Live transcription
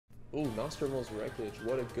Ooh, Nostromo's Wreckage.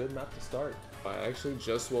 What a good map to start. I actually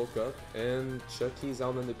just woke up and Chucky's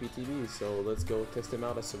out in the PTB, so let's go test him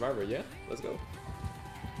out as Survivor. Yeah? Let's go.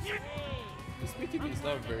 This PTB is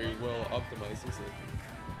not very well optimized, is it?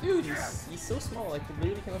 Dude, he's so small, I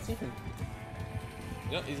literally cannot see him.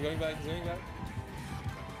 Yeah, he's going back, he's going back.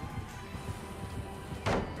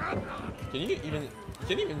 You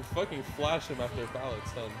can't even fucking flash him after a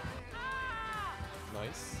pallet's done.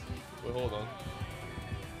 Nice. Wait, hold on.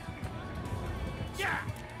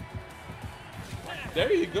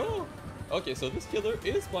 There you go! Okay, so this killer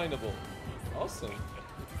is blindable. Awesome.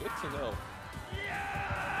 Good to know.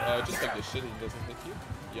 Just like this shit, he doesn't hit you.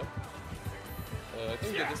 Yep. I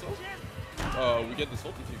think we get this ult. We get this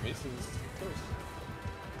ult if he maces first.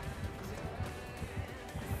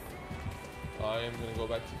 I am gonna go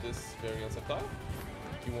back to this variance of style.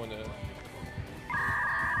 If you wanna.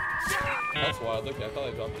 That's wild. Okay, I thought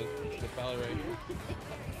I dropped it. The pallet right here.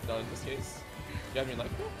 Not in this case. You have me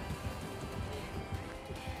like that?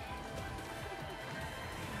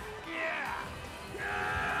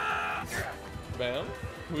 Bam.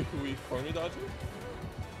 We corner dodge it.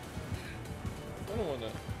 I don't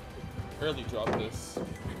wanna early drop this,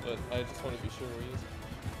 but I just wanna be sure where he is.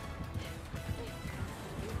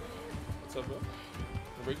 What's up, bro?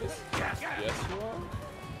 Wanna break this? Yes, you are.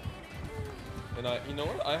 And you know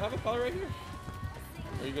what? I have a pallet right here.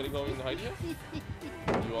 Are you gonna go in the hide yet?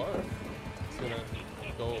 You are. It's gonna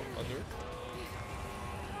go under it.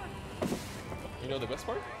 You know the best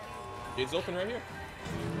part? Gate's open right here.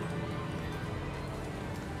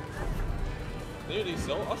 Literally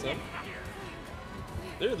so awesome.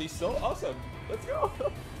 Literally so awesome. Let's go.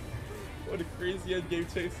 What a crazy end game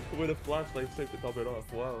chase with a flashlight chase to top it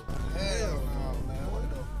off. Wow. Hell no, man. What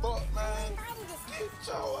the fuck, man? Get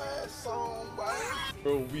your ass on, boy.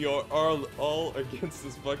 Bro, we are all against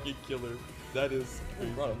this fucking killer. That is crazy.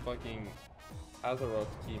 We brought a fucking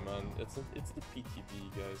Azeroth key, man. It's the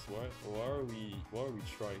PTB, guys. Why are we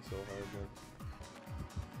trying so hard, man?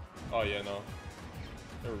 Oh yeah, no.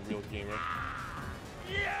 They're a real gamer.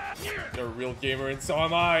 They're a real gamer, and so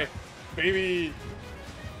am I, baby.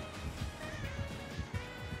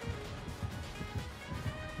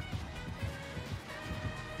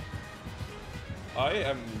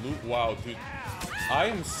 Wow, dude. I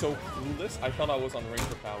am so clueless. I thought I was on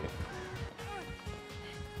Ranger Pallet.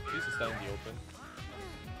 Jesus, down in the open.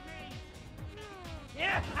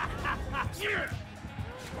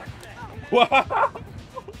 What?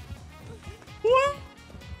 What?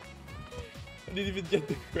 I didn't even get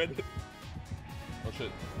the credit. Oh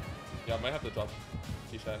shit. Yeah, I might have to drop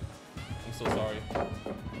T-Shack. I'm so sorry.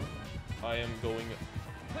 I am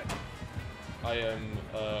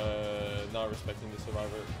not respecting the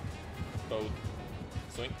survivor code.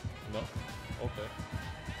 Swing? No? Okay.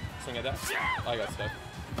 Swing at that? I got stuck.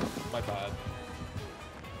 My bad.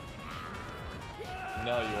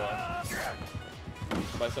 Now you are.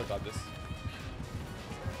 But I still got this.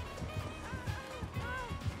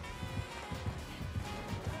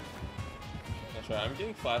 That's right, I'm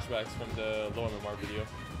getting flashbacks from the low MMR video.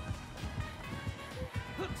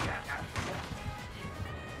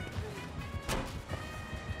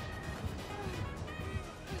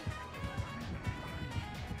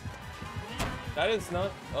 That is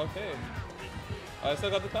not okay. I still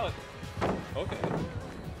got the pallet. Okay.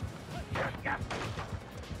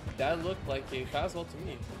 That looked like a fastball to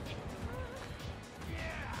me.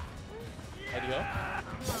 How'd you go?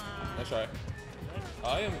 That's right.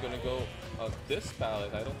 I am gonna go on this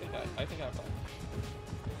pallet. I think I have fun.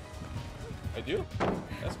 I do?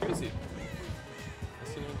 That's crazy. I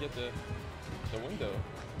didn't even get the window.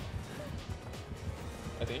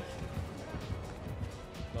 I think.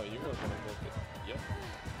 No, you were gonna go get. Yep.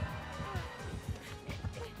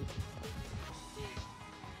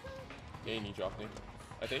 Yeah, and you dropped me.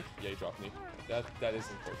 I think? Yeah, he dropped me. That is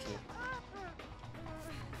unfortunate.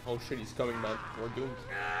 Oh shit, he's coming, man. We're doomed.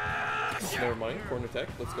 Never mind. Corner tech.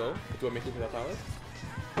 Let's go. Do I make it to that pallet?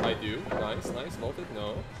 I do. Nice, nice. Vaulted?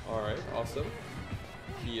 No. Alright, awesome.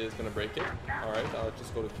 He is gonna break it. Alright, I'll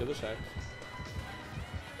just go to Killer Shack.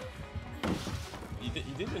 He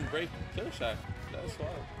didn't even break Killer Shack. That's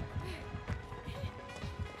wild.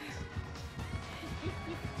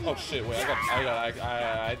 Oh shit, wait,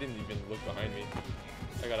 I didn't even look behind me.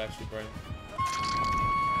 I got actually burned.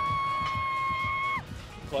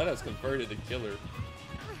 Clyde has converted the killer.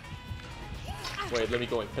 Wait, let me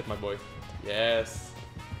go and hit my boy. Yes.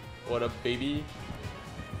 What up, baby?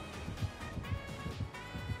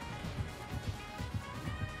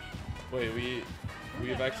 Wait,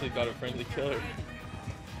 we've actually got a friendly killer.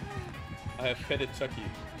 I have petted Chucky.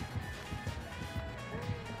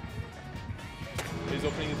 He's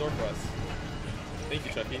opening the door for us. Thank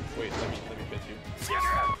you, Chucky. Wait, let me pet you.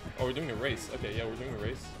 Oh, we're doing a race. Okay, yeah, we're doing a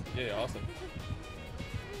race. Yeah, awesome.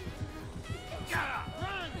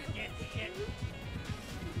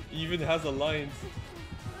 He even has alliance.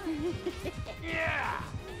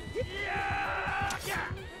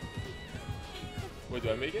 Wait, do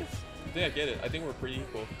I make it? I think I get it. I think we're pretty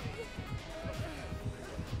equal.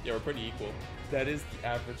 Yeah, we're pretty equal. That is the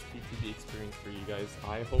average PTB experience for you guys.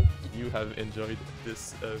 I hope you have enjoyed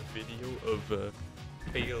this video of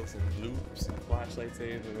fails and loops and flashlight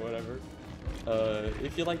saves and whatever.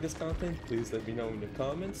 If you like this content, please let me know in the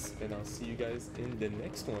comments, and I'll see you guys in the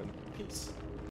next one. Peace.